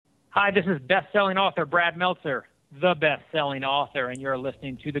Hi, this is best-selling author Brad Meltzer, the best-selling author, and you're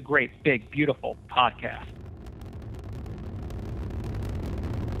listening to the Great Big Beautiful Podcast.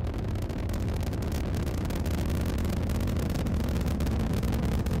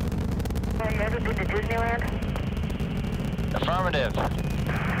 Have you ever been to Disneyland? Affirmative.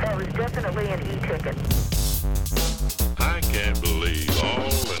 That was definitely an e-ticket. I can't believe all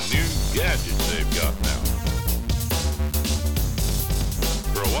the new gadgets they've got now.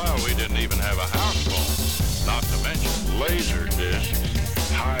 For a while, we didn't even have a house phone, not to mention laser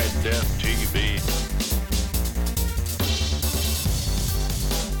discs, high-def TV.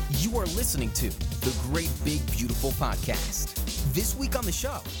 You are listening to the Great Big Beautiful Podcast. This week on the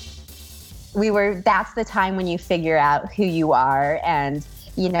show, that's the time when you figure out who you are, and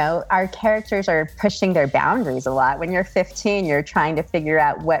you know, our characters are pushing their boundaries a lot. When you're 15, you're trying to figure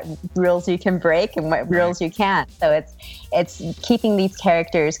out what rules you can break and what rules you can't. So it's keeping these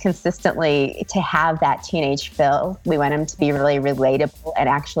characters consistently to have that teenage feel. We want them to be really relatable and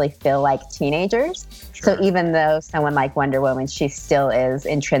actually feel like teenagers. Sure. So even though someone like Wonder Woman, she still is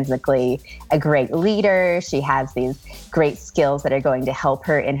intrinsically a great leader. She has these great skills that are going to help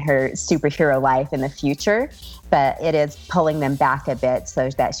her in her superhero life in the future. But it is pulling them back a bit so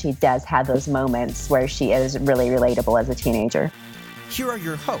that she does have those moments where she is really relatable as a teenager. Here are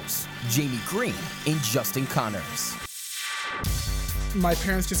your hosts, Jamie Green and Justin Connors. My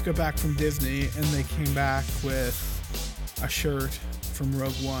parents just got back from Disney, and they came back with a shirt from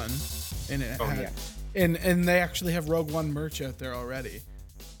Rogue One, and and they actually have Rogue One merch out there already.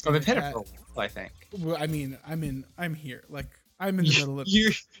 Oh, they've had it for a while, I think. Well, I mean, I'm here, like. I'm in the middle of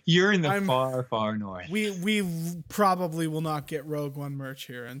You're in the far north. We probably will not get Rogue One merch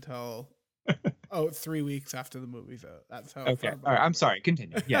here until 3 weeks after the movie's out. That's how. Okay. All right. I'm sorry.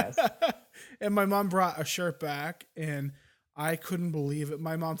 Continue. Yes. And my mom brought a shirt back, and I couldn't believe it.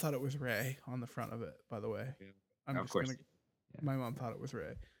 My mom thought it was Rey on the front of it. By the way, of course. My mom thought it was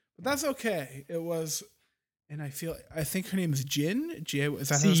Rey, but that's okay. It was. And I think her name is Jin. Is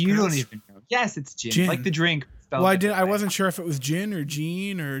that how it's you don't even know. Yes, it's Jin. Like the drink. Well, I wasn't sure if it was Jin or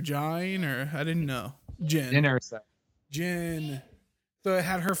Jean or Jine or I didn't know. Jin. Jin. So it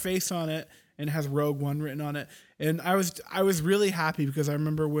had her face on it and it has Rogue One written on it. And I was really happy because I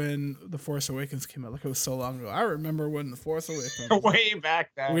remember when The Force Awakens came out. Like, it was so long ago. I remember when The Force Awakens way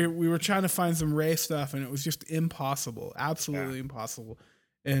back then. We were trying to find some Rey stuff and it was just impossible. Absolutely impossible.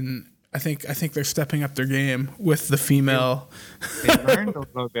 And I think they're stepping up their game with the female. They learned a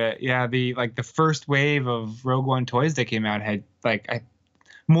little bit. Yeah, the first wave of Rogue One toys that came out had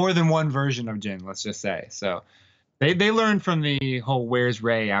more than one version of Jin, let's just say. So they learned from the whole "Where's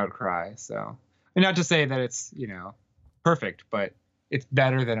Rey" outcry. So, and not to say that it's perfect, but it's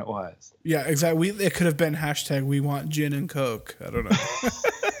better than it was. Yeah, exactly. It could have been # We want Jin and Coke. I don't know.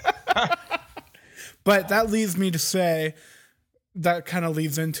 But that leads me to say. That kind of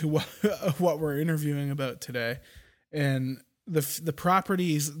leads into what we're interviewing about today, and the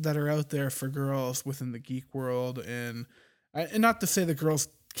properties that are out there for girls within the geek world, and not to say that girls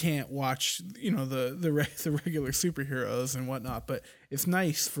can't watch the regular superheroes and whatnot, but it's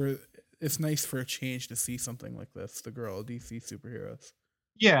nice for a change to see something like this, the girl DC superheroes.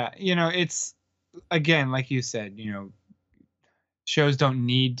 Yeah, it's again like you said, shows don't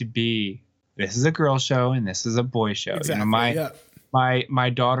need to be. This is a girl show and this is a boy show. Exactly. My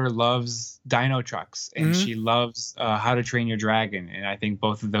daughter loves Dino Trucks and she loves How to Train Your Dragon, and I think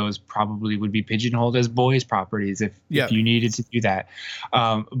both of those probably would be pigeonholed as boys' properties if you needed to do that.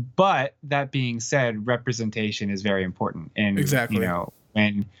 But that being said, representation is very important, and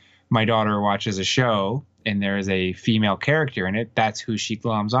when my daughter watches a show and there is a female character in it, that's who she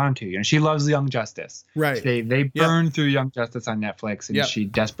gloms onto. She loves Young Justice. Right. They burn through Young Justice on Netflix, and she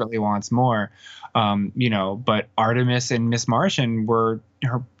desperately wants more. But Artemis and Miss Martian were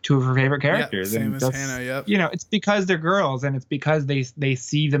two of her favorite characters. Same as Hannah. It's because they're girls, and it's because they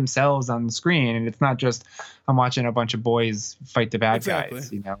see themselves on the screen, and it's not just I'm watching a bunch of boys fight the bad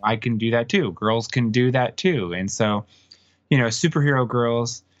guys. I can do that too. Girls can do that too, and so superhero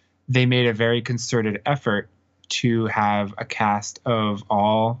girls. They made a very concerted effort to have a cast of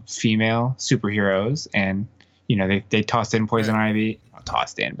all female superheroes, and they tossed in Poison Ivy, not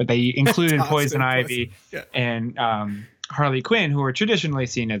tossed in, but they included Poison Ivy and Harley Quinn, who are traditionally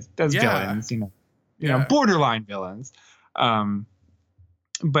seen as villains, borderline villains.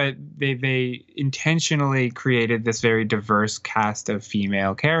 But they intentionally created this very diverse cast of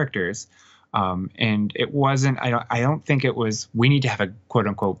female characters. And it wasn't, I don't think it was, we need to have a quote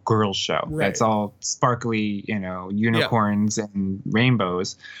unquote girl show. Right. That's all sparkly, unicorns and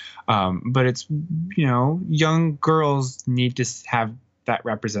rainbows. But it's, young girls need to have that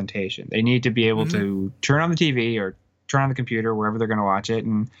representation. They need to be able to turn on the TV or turn on the computer, wherever they're going to watch it,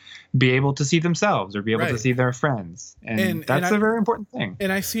 and be able to see themselves or be able to see their friends. And that's a very important thing.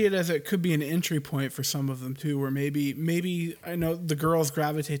 And I see it as it could be an entry point for some of them too, where maybe I know the girls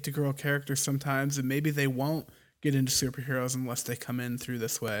gravitate to girl characters sometimes, and maybe they won't get into superheroes unless they come in through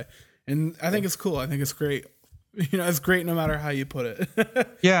this way. And I think it's cool. I think it's great. You know, it's great no matter how you put it.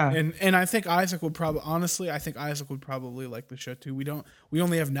 Yeah. And I think Isaac would probably like the show too. We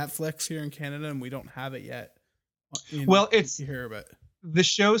only have Netflix here in Canada, and we don't have it yet. Well, it's here, but the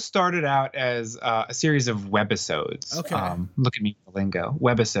show started out as a series of webisodes. Okay. Look at me, the lingo.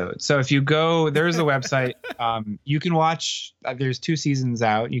 Webisodes. So if you go, there's a website. You can watch. There's 2 seasons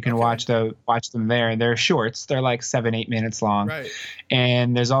out. You can watch them there. They're shorts. They're like 7-8 minutes long. Right.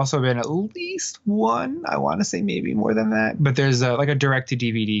 And there's also been at least one. I want to say maybe more than that. But there's like a direct to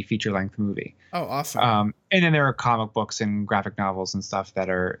DVD feature length movie. Oh, awesome. And then there are comic books and graphic novels and stuff that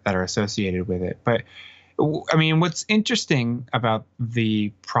are associated with it. But I mean, what's interesting about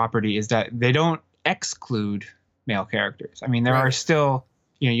the property is that they don't exclude male characters. I mean, there are still,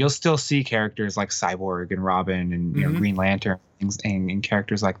 you'll still see characters like Cyborg and Robin and Green Lantern and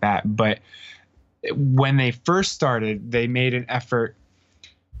characters like that. But when they first started, they made an effort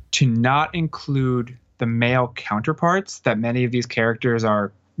to not include the male counterparts that many of these characters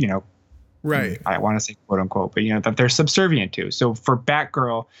are, right. I want to say quote unquote, but that they're subservient to. So for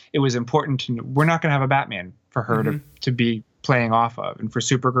Batgirl, it was important we're not going to have a Batman for her to be playing off of. And for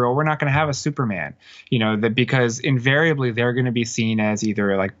Supergirl, we're not going to have a Superman, that because invariably they're going to be seen as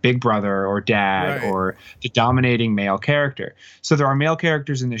either like big brother or dad or the dominating male character. So there are male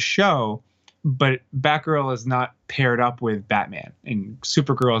characters in the show, but Batgirl is not paired up with Batman and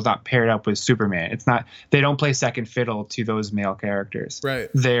Supergirl is not paired up with Superman. They don't play second fiddle to those male characters. Right.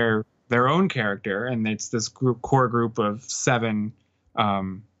 They're their own character, and it's this core group of 7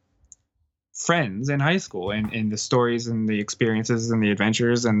 friends in high school, and the stories and the experiences and the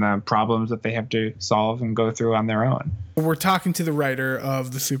adventures and the problems that they have to solve and go through on their own. We're talking to the writer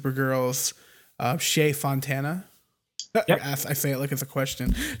of the Supergirls, Shea Fontana. Yep. I say it like it's a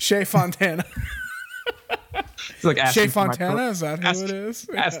question. Shea Fontana. It's like Shea Fontana, is that who it is?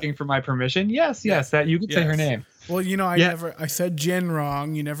 Asking for my permission? Yes, that you could say her name. Well, I said Jen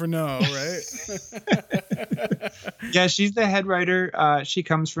wrong. You never know, right? Yeah, she's the head writer. She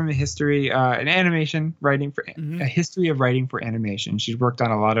comes from a history, an animation writing for a history of writing for animation. She's worked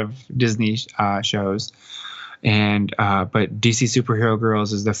on a lot of Disney shows, and but DC Superhero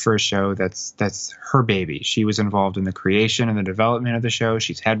Girls is the first show that's her baby. She was involved in the creation and the development of the show.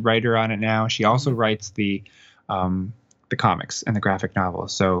 She's head writer on it now. She also writes the comics and the graphic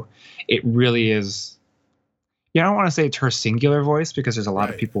novels. So it really is. I don't want to say it's her singular voice because there's a lot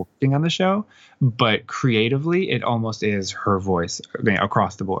of people working on the show, but creatively it almost is her voice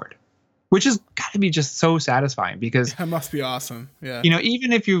across the board, which has got to be just so satisfying because that must be awesome. Yeah.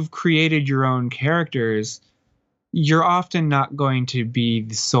 Even if you've created your own characters, you're often not going to be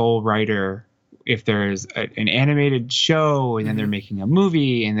the sole writer. If there's an animated show and then they're making a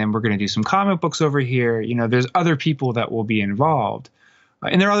movie and then we're going to do some comic books over here, there's other people that will be involved,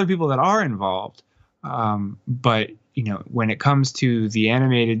 and there are other people that are involved. But when it comes to the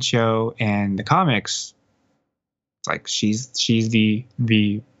animated show and the comics, it's like she's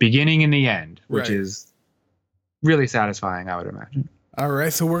the beginning and the end, which is really satisfying, I would imagine. All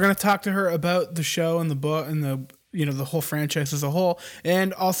right, so we're gonna talk to her about the show and the book and the whole franchise as a whole,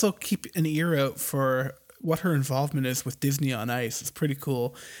 and also keep an ear out for what her involvement is with Disney on Ice. It's pretty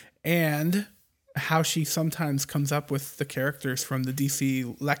cool, and how she sometimes comes up with the characters from the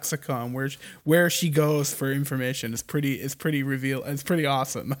DC lexicon, where she goes for information is pretty reveal. It's pretty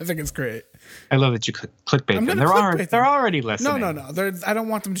awesome. I think it's great. I love that you clickbait them. They're already listening. No. I don't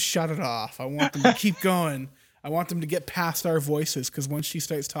want them to shut it off. I want them to keep going. I want them to get past our voices because once she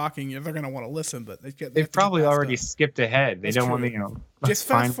starts talking, they're going to want to listen. But they've probably already skipped ahead. They don't want to, just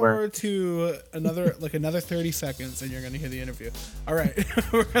fast forward to another 30 seconds, and you're going to hear the interview. All right,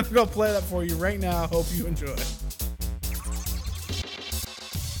 we're going to go play that for you right now. Hope you enjoy.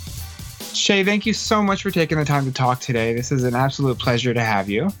 Shea, thank you so much for taking the time to talk today. This is an absolute pleasure to have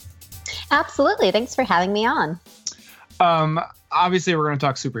you. Absolutely. Thanks for having me on. Obviously, we're going to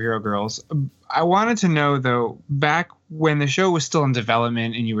talk Superhero Girls. I wanted to know, though, back when the show was still in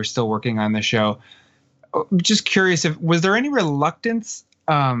development and you were still working on the show, just curious, was there any reluctance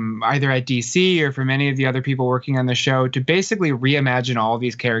either at DC or from any of the other people working on the show to basically reimagine all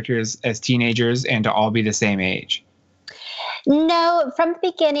these characters as teenagers and to all be the same age? No, from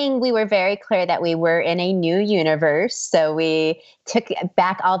the beginning, we were very clear that we were in a new universe. So we took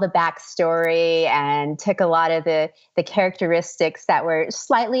back all the backstory and took a lot of the characteristics that were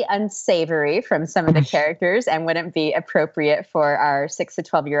slightly unsavory from some of the characters and wouldn't be appropriate for our 6 to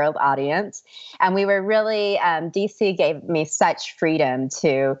 12-year-old audience. And we were really, DC gave me such freedom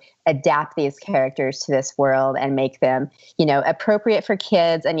to adapt these characters to this world and make them, appropriate for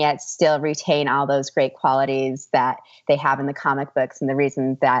kids and yet still retain all those great qualities that they have in the comic books and the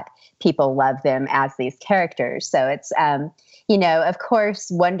reason that people love them as these characters. So it's, of course,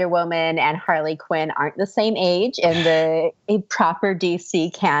 Wonder Woman and Harley Quinn aren't the same age in the proper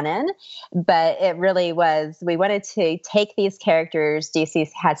DC canon, but it really was, we wanted to take these characters. DC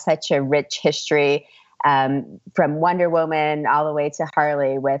had such a rich history from Wonder Woman all the way to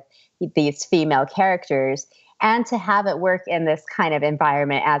Harley with these female characters. And to have it work in this kind of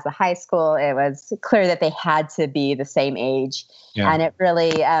environment as a high school, it was clear that they had to be the same age. Yeah. And it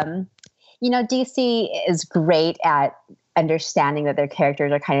really, DC is great at understanding that their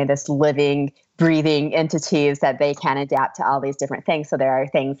characters are kind of this living, breathing entities that they can adapt to all these different things. So there are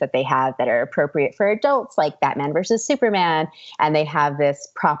things that they have that are appropriate for adults, like Batman versus Superman, and they have this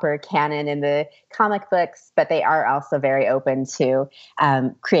proper canon in the comic books, but they are also very open to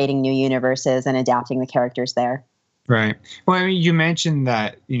creating new universes and adapting the characters there. Right. Well, I mean, you mentioned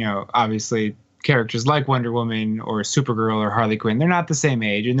that, obviously characters like Wonder Woman or Supergirl or Harley Quinn, they're not the same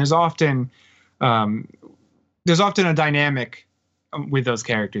age, and there's often a dynamic with those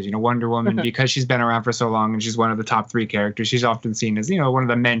characters. Wonder Woman, because she's been around for so long and she's one of the top 3 characters, she's often seen as, one of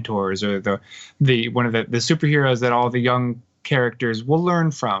the mentors or the one of the superheroes that all the young characters will learn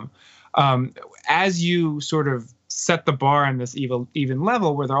from. As you sort of set the bar on this even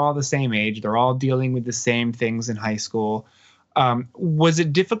level where they're all the same age, they're all dealing with the same things in high school, was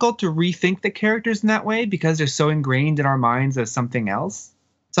it difficult to rethink the characters in that way because they're so ingrained in our minds as something else,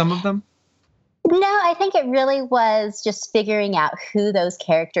 some of them? No, I think it really was just figuring out who those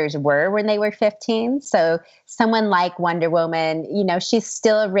characters were when they were 15. So someone like Wonder Woman, she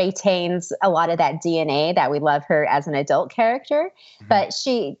still retains a lot of that DNA that we love her as an adult character, but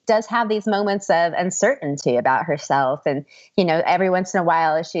she does have these moments of uncertainty about herself. And, every once in a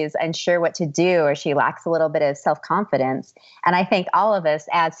while she's unsure what to do or she lacks a little bit of self-confidence. And I think all of us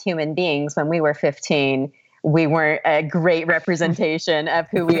as human beings, when we were 15, we weren't a great representation of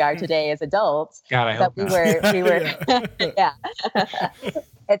who we are today as adults. God, I hope we were, yeah.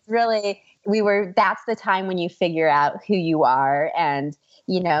 It's really, that's the time when you figure out who you are. And,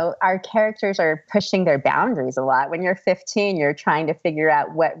 our characters are pushing their boundaries a lot. When you're 15, you're trying to figure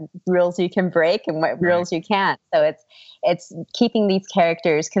out what rules you can break and what rules you can't. So it's keeping these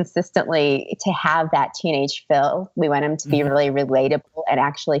characters consistently to have that teenage feel. We want them to be really relatable and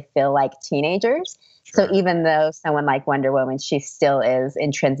actually feel like teenagers. Sure. So even though someone like Wonder Woman, she still is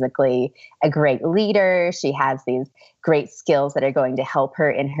intrinsically a great leader. She has these great skills that are going to help her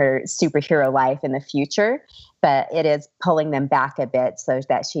in her superhero life in the future. But it is pulling them back a bit so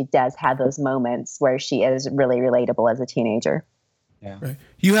that she does have those moments where she is really relatable as a teenager. Yeah. Right.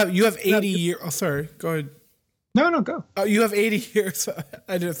 You have 80 years. Oh, sorry. Go ahead. No, go. You have 80 years.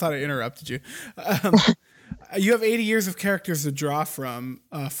 I just thought I interrupted you. You have 80 years of characters to draw from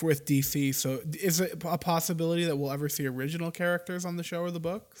with DC. So is it a possibility that we'll ever see original characters on the show or the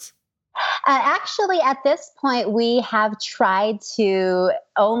books? Actually, at this point, we have tried to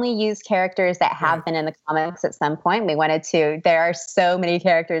only use characters that have been in the comics at some point. We wanted to, there are so many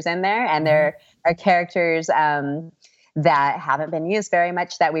characters in there, and there are characters that haven't been used very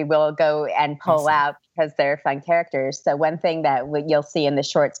much that we will go and pull out because they're fun characters. So one thing that you'll see in the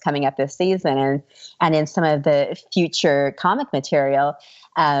shorts coming up this season and in some of the future comic material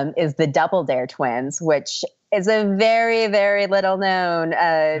is the Double Dare twins, which is a very, very little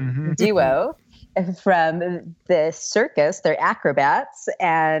known duo from the circus. They're acrobats.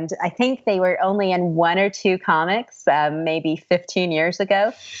 And I think they were only in 1 or 2 comics, maybe 15 years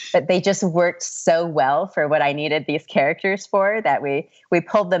ago, but they just worked so well for what I needed these characters for that we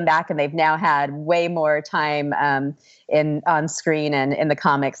pulled them back, and they've now had way more time on screen and in the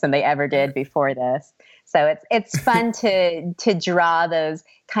comics than they ever did before this. So it's fun to draw those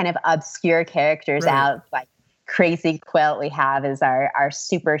kind of obscure characters out. Like Crazy Quilt we have is our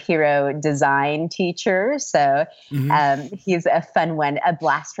superhero design teacher. So he's a fun one, a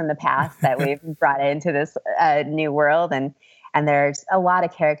blast from the past that we've brought into this new world. And there's a lot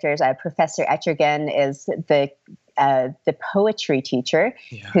of characters. Professor Etrigan is the poetry teacher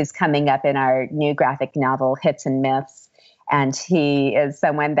who's coming up in our new graphic novel, Hits and Myths. And he is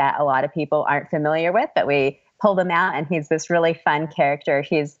someone that a lot of people aren't familiar with, but we pulled him out, and he's this really fun character.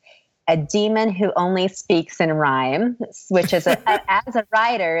 a demon who only speaks in rhyme, which is as a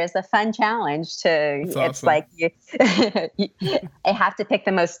writer is a fun challenge to. That's it's awesome. like I have to pick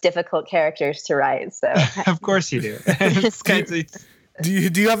the most difficult characters to write. So Of course you do. Do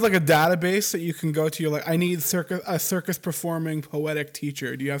you have like a database that you can go to? You're like, I need a circus performing poetic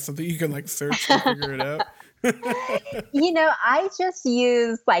teacher. Do you have something you can like search to figure it out? I just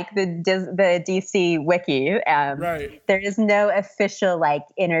use like the DC wiki. Right. There is no official like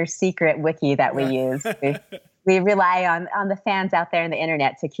inner secret wiki that we use. We rely on the fans out there on the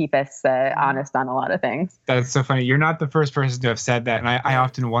internet to keep us honest on a lot of things. That's so funny. You're not the first person to have said that, and I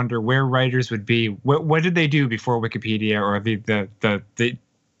often wonder where writers would be. What did they do before Wikipedia or the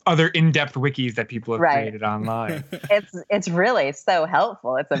other in-depth wikis that people have created online? It's really so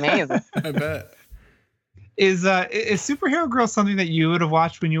helpful. It's amazing. I bet. Is Superhero Girl something that you would have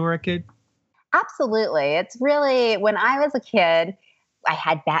watched when you were a kid? Absolutely. It's really, when I was a kid, I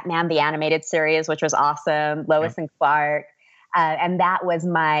had Batman the Animated Series, which was awesome, Lois and Clark. And that was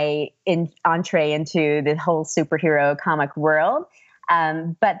my entree into the whole superhero comic world.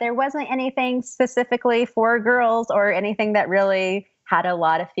 But there wasn't anything specifically for girls or anything that really had a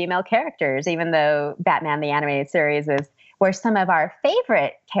lot of female characters, even though Batman the Animated Series is where some of our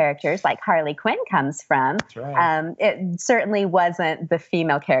favorite characters like Harley Quinn comes from. That's right. It certainly wasn't the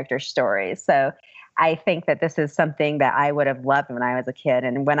female character story. So I think that this is something that I would have loved when I was a kid.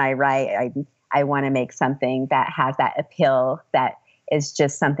 And when I write, I want to make something that has that appeal, that is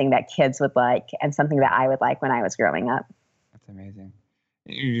just something that kids would like and something that I would like when I was growing up. That's amazing.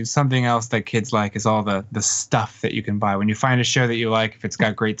 Something else that kids like is all the stuff that you can buy. When you find a show that you like, if it's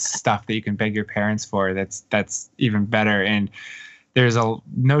got great stuff that you can beg your parents for, that's even better. And there's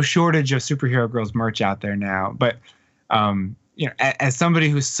no shortage of Superhero Girls merch out there now. But as somebody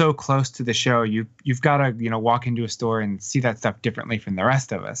who's so close to the show, you've got to walk into a store and see that stuff differently from the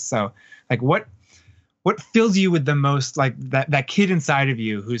rest of us. So like what fills you with the most, like that kid inside of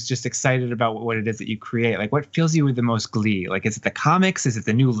you who's just excited about what it is that you create? Like what fills you with the most glee? Like, is it the comics? Is it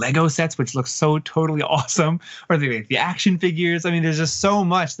the new Lego sets, which look so totally awesome? Or the action figures? I mean, there's just so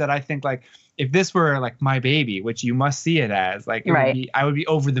much that I think, like, if this were like my baby, which you must see it as, like, I would be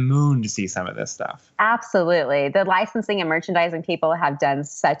over the moon to see some of this stuff. Absolutely. The licensing and merchandising people have done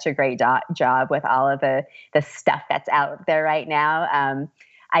such a great job with all of the stuff that's out there right now.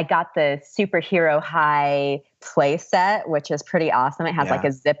 I got the Superhero High play set, which is pretty awesome. It has like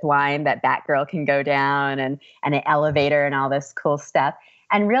a zip line that Batgirl can go down and an elevator and all this cool stuff.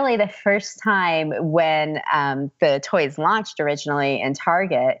 And really the first time when the toys launched originally in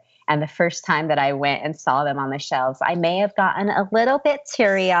Target, and the first time that I went and saw them on the shelves, I may have gotten a little bit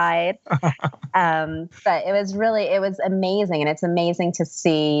teary-eyed. But it was amazing. And it's amazing to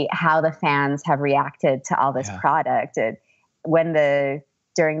see how the fans have reacted to all this product.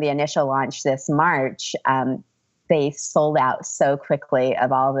 During the initial launch this March, they sold out so quickly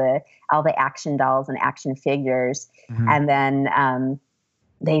of all the action dolls and action figures. Mm-hmm. And then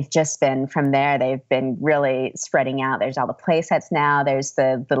they've just been, from there, they've been really spreading out. There's all the play sets now. There's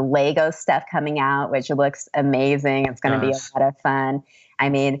the Lego stuff coming out, which looks amazing. It's going to be a lot of fun. I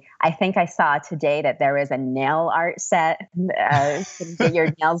mean, I think I saw today that there is a nail art set to get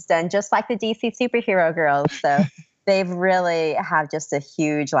your nails done, just like the DC Superhero Girls. So they've really have just a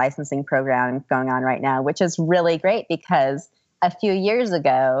huge licensing program going on right now, which is really great because a few years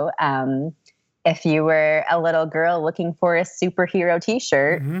ago, if you were a little girl looking for a superhero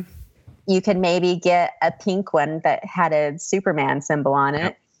t-shirt, mm-hmm. you could maybe get a pink one that had a Superman symbol on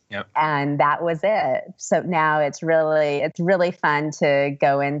it. Yep. And that was it. So now it's really fun to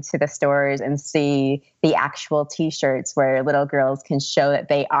go into the stores and see the actual t-shirts where little girls can show that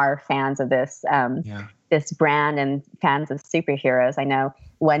they are fans of this this brand and fans of superheroes. I know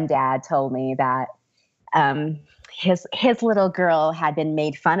one dad told me that his little girl had been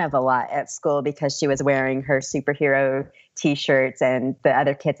made fun of a lot at school because she was wearing her superhero t-shirts, and the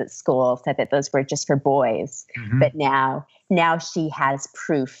other kids at school said that those were just for boys. Mm-hmm. But now she has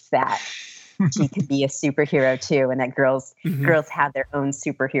proof that she could be a superhero too, and that girls have their own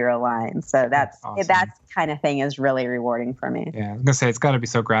superhero line. So that's awesome. That kind of thing is really rewarding for me. Yeah, I was gonna say, it's got to be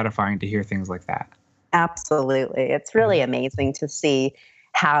so gratifying to hear things like that. Absolutely. It's really amazing to see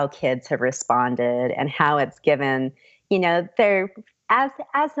how kids have responded and how it's given, they're, as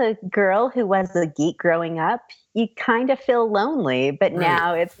a girl who was a geek growing up, you kind of feel lonely, but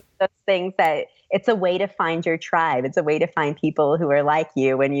now it's those things that it's a way to find your tribe. It's a way to find people who are like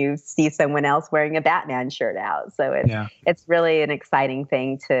you when you see someone else wearing a Batman shirt out. So it's really an exciting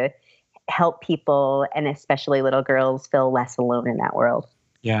thing to help people, and especially little girls, feel less alone in that world.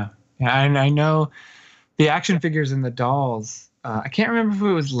 Yeah. And I know the action figures and the dolls I can't remember if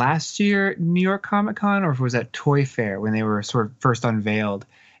it was last year at New York Comic Con or if it was at Toy Fair when they were sort of first unveiled,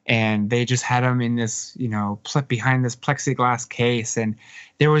 and they just had them in this, behind this plexiglass case, and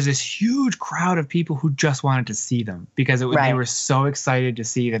there was this huge crowd of people who just wanted to see them because they were so excited to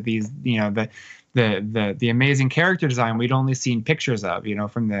see that these, the amazing character design we'd only seen pictures of,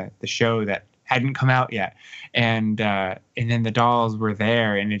 from the show that hadn't come out yet, and then the dolls were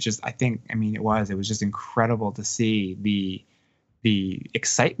there, and it was just incredible to see the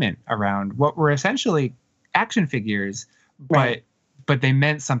excitement around what were essentially action figures, but they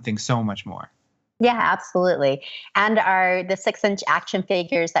meant something so much more. Yeah, absolutely. And the 6-inch action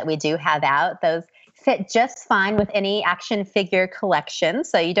figures that we do have out, those fit just fine with any action figure collection.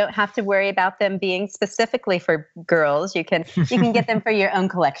 So you don't have to worry about them being specifically for girls. You can get them for your own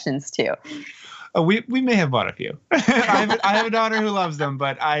collections too. We may have bought a few. I have a daughter who loves them,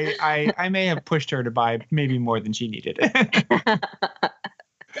 but I may have pushed her to buy maybe more than she needed.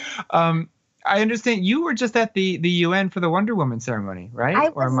 I understand you were just at the UN for the Wonder Woman ceremony, right? I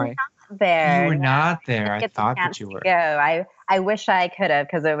was not there. You were not there. I thought that you were. Go. I wish I could have,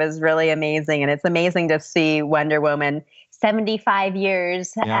 because it was really amazing. And it's amazing to see Wonder Woman 75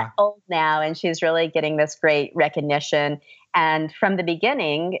 years old now, and she's really getting this great recognition. And from the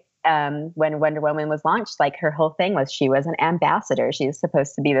beginning, when Wonder Woman was launched, like her whole thing was she was an ambassador. She was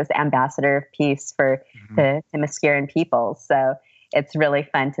supposed to be this ambassador of peace for the Themysciran people. So it's really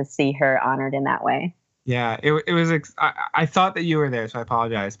fun to see her honored in that way. Yeah, it was. I thought that you were there, so I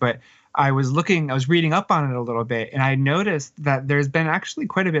apologize. But I was reading up on it a little bit, and I noticed that there's been actually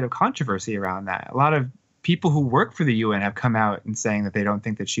quite a bit of controversy around that. A lot of people who work for the UN have come out and saying that they don't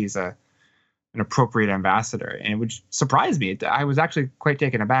think that she's an appropriate ambassador, and it would surprise me. I was actually quite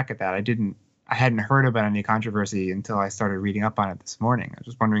taken aback at that. I hadn't heard about any controversy until I started reading up on it this morning. I was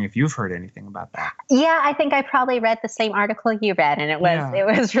just wondering if you've heard anything about that. Yeah, I think I probably read the same article you read, and it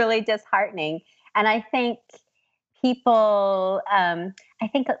was really disheartening. And I think people,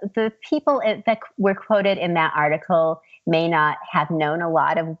 the people that were quoted in that article may not have known a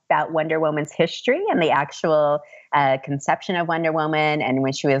lot about Wonder Woman's history and the actual conception of Wonder Woman, and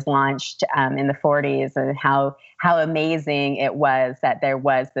when she was launched in the 40s, and how amazing it was that there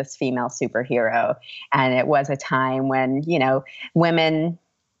was this female superhero. And it was a time when, women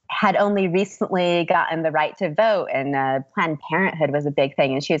had only recently gotten the right to vote, and Planned Parenthood was a big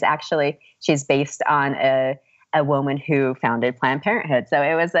thing. And she's based on a woman who founded Planned Parenthood. So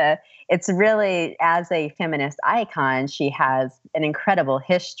it's really, as a feminist icon, she has an incredible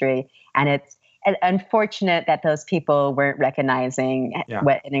history, and it's unfortunate that those people weren't recognizing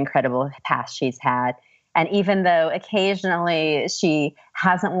what an incredible past she's had. And even though occasionally she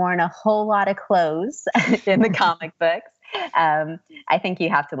hasn't worn a whole lot of clothes in the comic books, I think you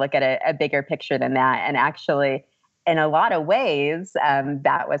have to look at a bigger picture than that. And actually, in a lot of ways,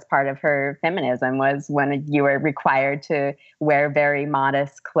 that was part of her feminism, was when you were required to wear very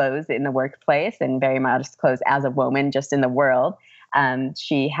modest clothes in the workplace and very modest clothes as a woman just in the world.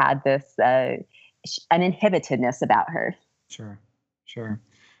 She had this uninhibitedness about her. Sure.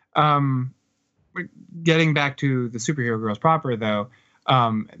 Getting back to the superhero girls proper, though,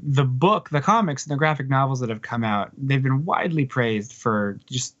 the comics and the graphic novels that have come out, they've been widely praised for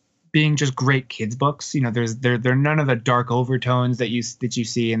just being just great kids books. They're none of the dark overtones that you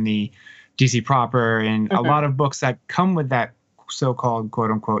see in the DC proper, and a lot of books that come with that so-called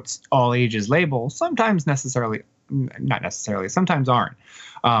quote unquote all ages label sometimes not necessarily, sometimes aren't.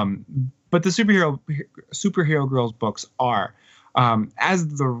 But the superhero girls books are. As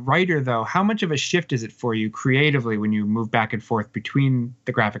the writer, though, how much of a shift is it for you creatively when you move back and forth between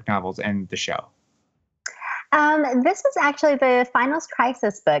the graphic novels and the show? This was actually the Finals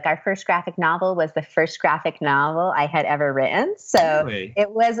Crisis book. Our first graphic novel was the first graphic novel I had ever written. So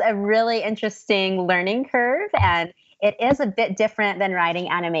It was a really interesting learning curve, and it is a bit different than writing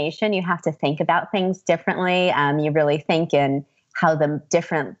animation. You have to think about things differently. You really think in how the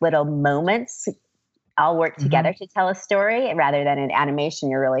different little moments all work together to tell a story, rather than in animation.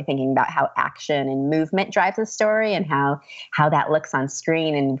 You're really thinking about how action and movement drives a story, and how that looks on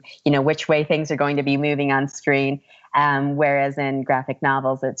screen, and which way things are going to be moving on screen. Whereas in graphic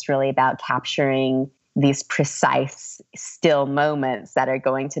novels, it's really about capturing these precise still moments that are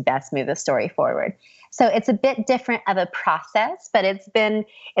going to best move the story forward. So it's a bit different of a process, but it's been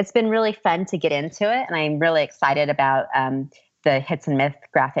really fun to get into it, and I'm really excited about the Hits and Myth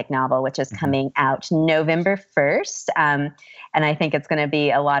graphic novel, which is coming out November 1st. And I think it's going to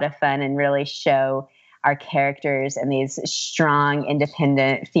be a lot of fun and really show our characters in these strong,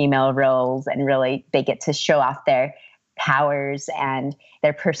 independent female roles, and really they get to show off their powers and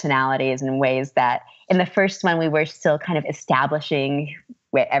their personalities in ways that in the first one, we were still kind of establishing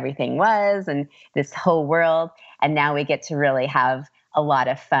what everything was and this whole world. And now we get to really have a lot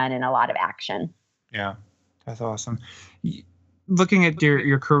of fun and a lot of action. Yeah, that's awesome. Looking at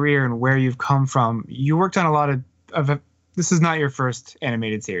your career and where you've come from, you worked on a lot of this is not your first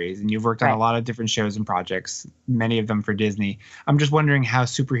animated series, and you've worked on a lot of different shows and projects, many of them for Disney. I'm just wondering how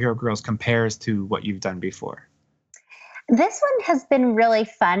Superhero Girls compares to what you've done before. This one has been really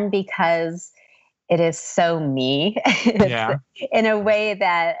fun because it is so me. Yeah. In a way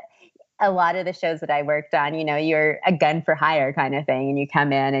that a lot of the shows that I worked on, you know, you're a gun for hire kind of thing, and you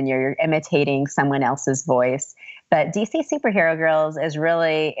come in and you're imitating someone else's voice. But DC Superhero Girls is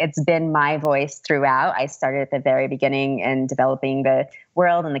really, it's been my voice throughout. I started at the very beginning in developing the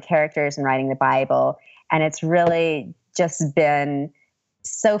world and the characters and writing the Bible. And it's really just been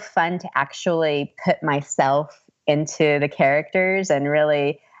so fun to actually put myself into the characters and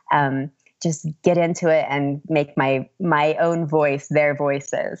really just get into it and make my own voice their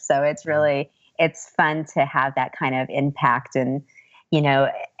voices. So it's fun to have that kind of impact. And, you know,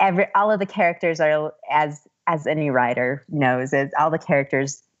 all of the characters are, as any writer knows, is all the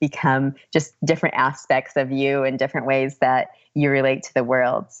characters become just different aspects of you in different ways that you relate to the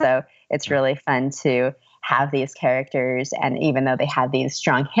world. So it's really fun to have these characters, and even though they have these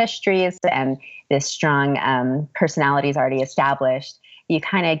strong histories and this strong personalities already established, you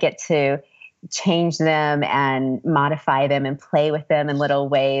kind of get to change them and modify them and play with them in little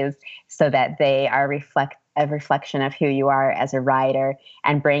ways so that they are a reflection of who you are as a writer,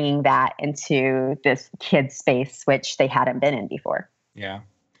 and bringing that into this kid space, which they hadn't been in before. Yeah.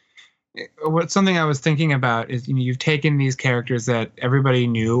 Something I was thinking about is, you know, you've taken these characters that everybody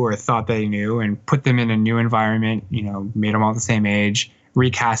knew or thought they knew and put them in a new environment, you know, made them all the same age,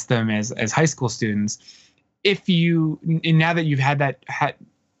 recast them as high school students. And now that you've had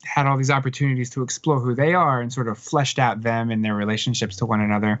all these opportunities to explore who they are and sort of fleshed out them and their relationships to one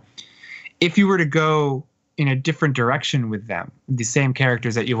another, if you were to go in a different direction with them, the same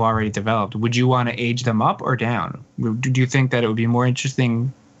characters that you've already developed, would you want to age them up or down? Do you think that it would be more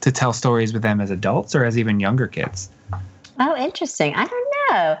interesting to tell stories with them as adults or as even younger kids? Oh, interesting. I don't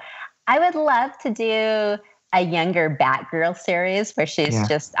know. I would love to do a younger Batgirl series where she's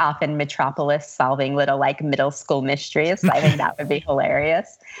just off in Metropolis solving little like middle school mysteries. I think that would be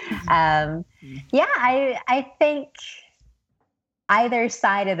hilarious. I think either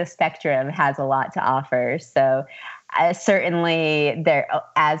side of the spectrum has a lot to offer. So certainly they're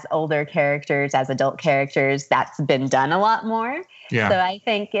as older characters, as adult characters, that's been done a lot more. Yeah. So I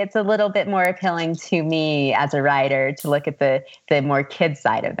think it's a little bit more appealing to me as a writer to look at the more kid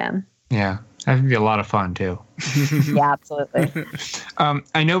side of them. Yeah. That would be a lot of fun too. Yeah, absolutely.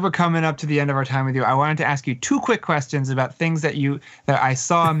 I know we're coming up to the end of our time with you. I wanted to ask you 2 quick questions about things that I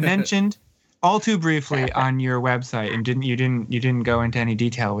saw mentioned all too briefly on your website, and you didn't go into any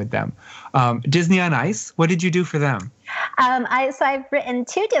detail with them. Disney on Ice, what did you do for them? I've written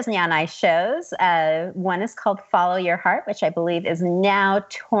 2 Disney on Ice shows. One is called Follow Your Heart, which I believe is now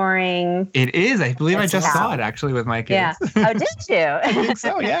touring. It is. I believe I just saw it actually with my kids. Yeah. Oh, did you? I think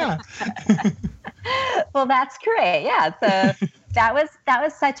so. Yeah. Well, that's great. Yeah. So that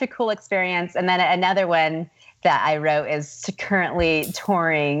was such a cool experience. And then another one that I wrote is currently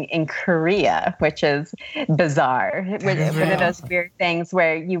touring in Korea, which is bizarre. One of those weird things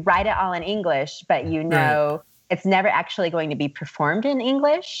where you write it all in English, but you know it's never actually going to be performed in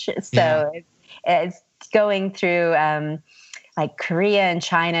English. So it's going through like Korea and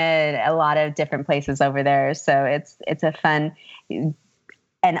China and a lot of different places over there. So it's a fun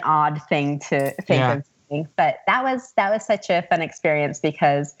and odd thing to think of. But that was such a fun experience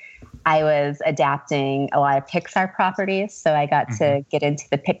because I was adapting a lot of Pixar properties. So I got to get into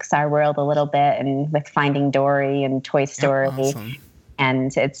the Pixar world a little bit, and with Finding Dory and Toy Story. Awesome.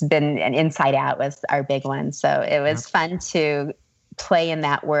 And it's been an Inside Out was our big one. So it was fun to play in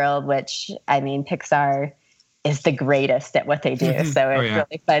that world, which, I mean, Pixar is the greatest at what they do. So it's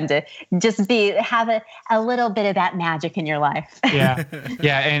really fun to just have a little bit of that magic in your life. Yeah.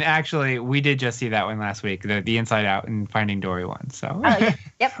 And actually, we did just see that one last week, the Inside Out and Finding Dory one. So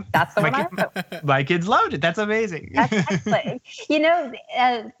yep, that's the one I wrote. My kids loved it. That's amazing. That's excellent. You know,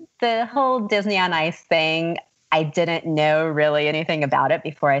 the whole Disney on Ice thing, I didn't know really anything about it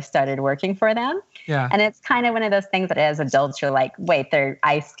before I started working for them. Yeah. And it's kind of one of those things that as adults, you're like, wait, they're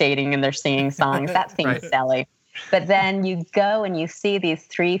ice skating and they're singing songs. That seems silly. But then you go and you see these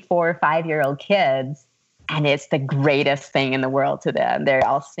 3, 4, 5-year-old kids, and it's the greatest thing in the world to them. They're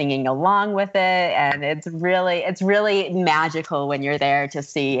all singing along with it. And it's really magical when you're there to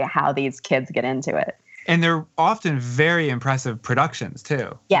see how these kids get into it. And they're often very impressive productions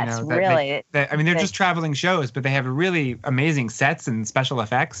too. Yes, really. They're just traveling shows, but they have really amazing sets and special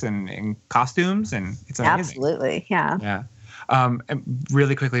effects and costumes, and it's amazing. Absolutely, yeah. Yeah. And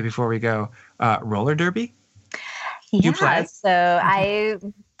really quickly before we go, roller derby? You play? So I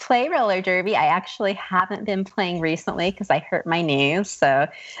play roller derby. I actually haven't been playing recently because I hurt my knees. So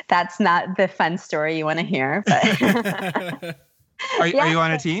that's not the fun story you want to hear. But Are you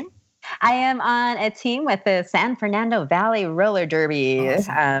on a team? I am on a team with the San Fernando Valley Roller Derby.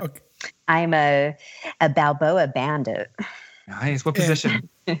 Awesome. Okay. I'm a Balboa bandit. Nice. What position?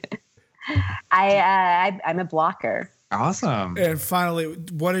 I'm a blocker. Awesome. And finally,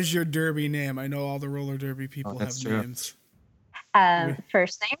 what is your derby name? I know all the roller derby people have names.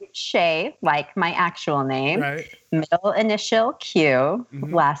 First name, Shea, like my actual name. Right. Middle initial, Q.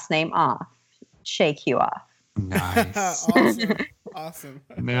 Mm-hmm. Last name, Off. Shea Q Off. Nice. Awesome.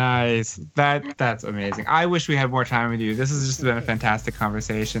 Nice. That's amazing. I wish we had more time with you. This has just been a fantastic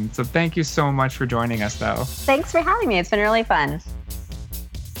conversation. So thank you so much for joining us, though. Thanks for having me. It's been really fun.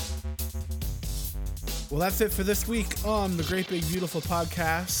 Well, that's it for this week on the Great Big Beautiful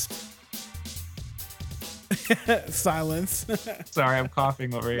Podcast. Silence. Sorry, I'm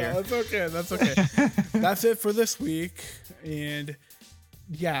coughing over here. No, that's okay. That's it for this week. And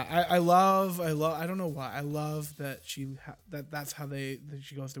yeah, I love. I don't know why. I love that that's how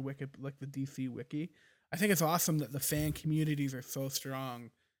she goes to Wiki, like the DC Wiki. I think it's awesome that the fan communities are so strong.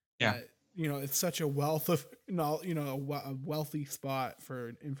 Yeah. That, it's such a wealth of, a wealthy spot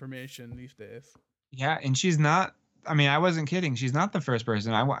for information these days. Yeah, and she's not. I mean, I wasn't kidding. She's not the first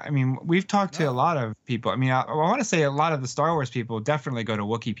person. I mean, we've talked to a lot of people. I mean, I want to say a lot of the Star Wars people definitely go to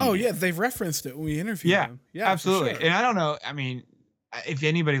Wikipedia. Oh yeah, they've referenced it when we interviewed them. Yeah, absolutely. Sure. And I don't know. I mean, if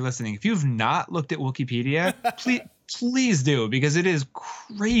anybody listening, if you've not looked at Wikipedia, please do, because it is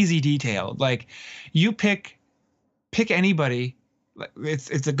crazy detailed. Like, you pick anybody.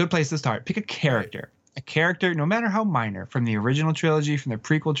 It's a good place to start. Pick a character. A character, no matter how minor, from the original trilogy, from the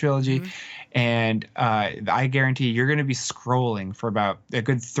prequel trilogy, and I guarantee you're going to be scrolling for about a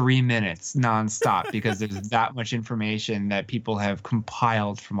good 3 minutes nonstop because there's that much information that people have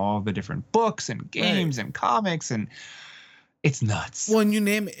compiled from all the different books and games and comics, and it's nuts. Well, and you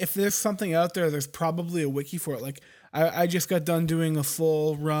name it, if there's something out there, there's probably a wiki for it. Like, I just got done doing a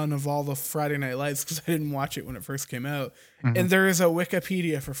full run of all the Friday Night Lights because I didn't watch it when it first came out. Mm-hmm. And there is a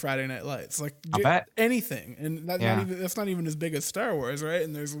Wikipedia for Friday Night Lights. Like, anything. And that's not even as big as Star Wars, right?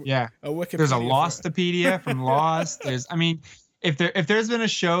 And there's a Wikipedia. There's a Lostopedia from Lost. If there's been a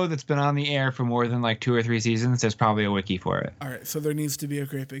show that's been on the air for more than like 2 or 3 seasons, there's probably a wiki for it. All right. So there needs to be a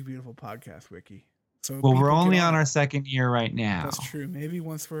Great Big Beautiful Podcast wiki. So we're only on our second year right now. That's true. Maybe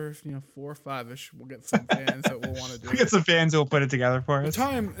once we're 4 or 5ish, we'll get some fans that will want to do it. We'll get some fans who will put it together for us.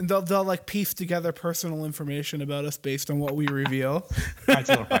 And they'll like piece together personal information about us based on what we reveal.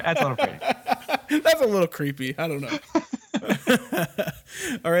 That's a little creepy. That's a little creepy. I don't know.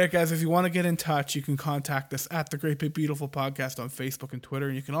 All right, guys. If you want to get in touch, you can contact us at the Great Big Beautiful Podcast on Facebook and Twitter,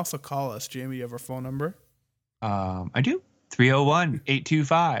 and you can also call us. Jamie, you have our phone number? I do.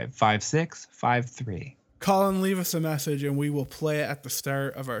 301-825-5653. Call and leave us a message, and we will play it at the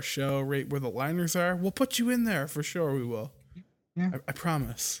start of our show, right where the liners are. We'll put you in there for sure. We will. Yeah, I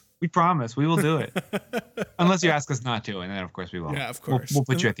promise. We promise. We will do it. Unless you ask us not to, and then of course we won't. Yeah, of course. We'll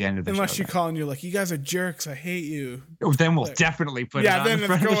put you at the end of the show. Unless you call and you're like, "You guys are jerks. I hate you." Then we'll definitely put it on. Yeah, then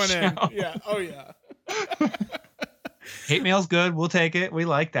it's going in. Yeah. Oh yeah. Hate mail's good. We'll take it. We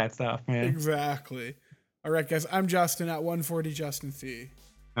like that stuff, man. Exactly. All right, guys. I'm Justin at 140 Justin C.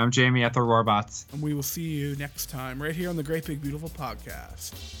 I'm Jamie at the Roarbots. And we will see you next time right here on the Great Big Beautiful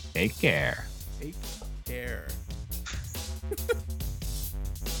Podcast. Take care. Take care.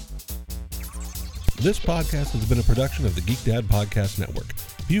 This podcast has been a production of the Geek Dad Podcast Network.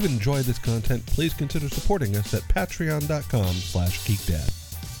 If you've enjoyed this content, please consider supporting us at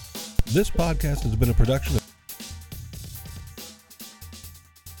patreon.com/geekdad. This podcast has been a production of